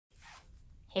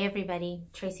Hey everybody,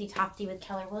 Tracy Tofte with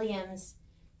Keller Williams,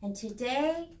 and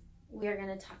today we are going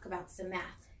to talk about some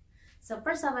math. So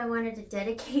first off, I wanted to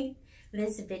dedicate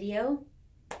this video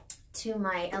to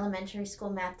my elementary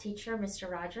school math teacher,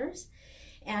 Mr. Rogers,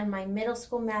 and my middle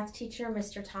school math teacher,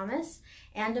 Mr. Thomas,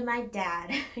 and to my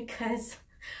dad, because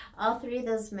all three of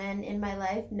those men in my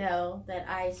life know that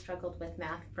I struggled with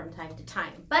math from time to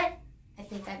time, but I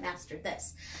think I mastered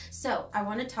this. So I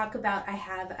want to talk about, I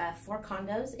have 4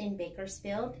 condos in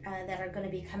Bakersfield that are going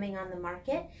to be coming on the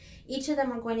market. Each of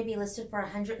them are going to be listed for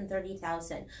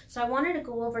 $130,000. So I wanted to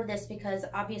go over this because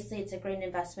obviously it's a great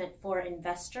investment for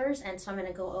investors, and so I'm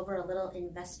going to go over a little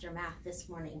investor math this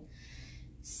morning.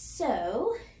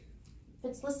 So if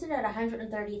it's listed at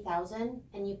 $130,000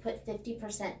 and you put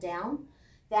 50% down,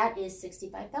 that is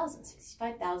 $65,000.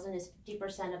 $65,000 is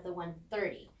 50% of the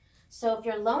 $130,000. So if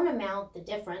your loan amount, the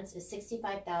difference is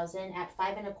 $65,000 at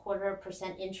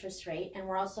 5.25% interest rate, and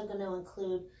we're also going to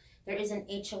include, there is an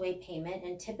HOA payment,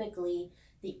 and typically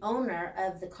the owner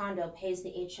of the condo pays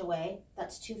the HOA.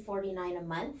 That's $249 a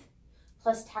month,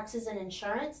 plus taxes and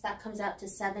insurance. That comes out to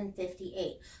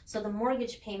 $758. So the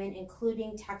mortgage payment,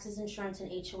 including taxes, insurance,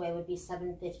 and HOA, would be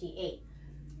 $758.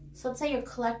 So let's say you're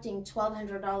collecting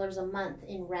 $1,200 a month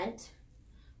in rent.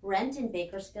 Rent in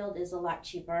Bakersfield is a lot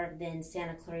cheaper than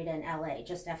Santa Clarita and LA,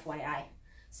 just FYI.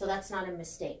 So that's not a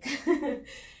mistake.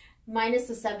 Minus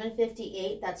the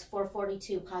 $758, that's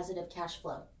 $442 positive cash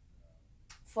flow.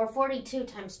 $442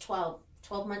 times 12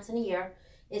 months in a year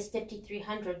is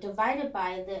 $5,300, divided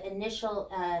by the initial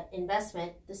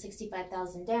investment, the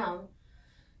 $65,000 down.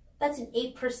 That's an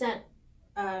 8%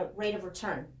 rate of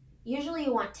return. Usually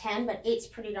you want 10, but 8's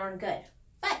pretty darn good.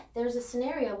 But there's a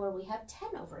scenario where we have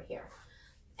 10 over here.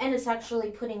 And it's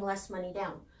actually putting less money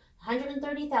down.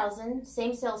 $130,000,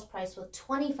 same sales price with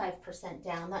 25%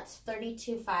 down. That's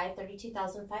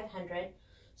 $32,500.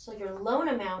 So your loan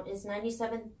amount is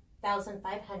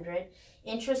 $97,500.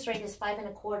 Interest rate is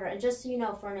 5.25. And just so you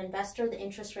know, for an investor, the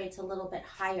interest rate's a little bit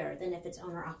higher than if it's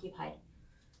owner occupied.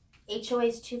 HOA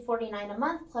is $249 a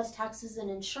month plus taxes and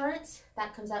insurance.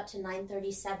 That comes out to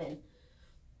 $937.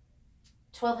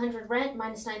 $1,200 rent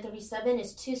minus $937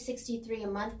 is $263 a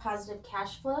month positive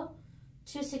cash flow.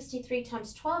 $263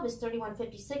 times 12 is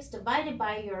 $3156, divided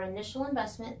by your initial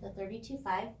investment, the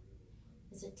 $32,500,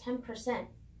 is a 10%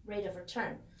 rate of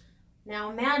return. Now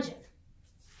imagine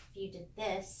if you did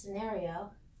this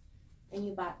scenario and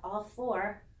you bought all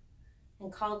 4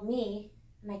 and called me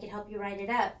and I could help you write it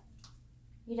up,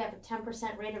 you'd have a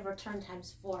 10% rate of return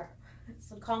times 4.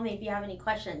 So call me if you have any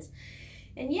questions.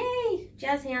 And yay,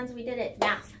 jazz hands, we did it.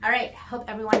 Math. All right, hope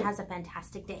everyone has a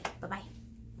fantastic day. Bye-bye.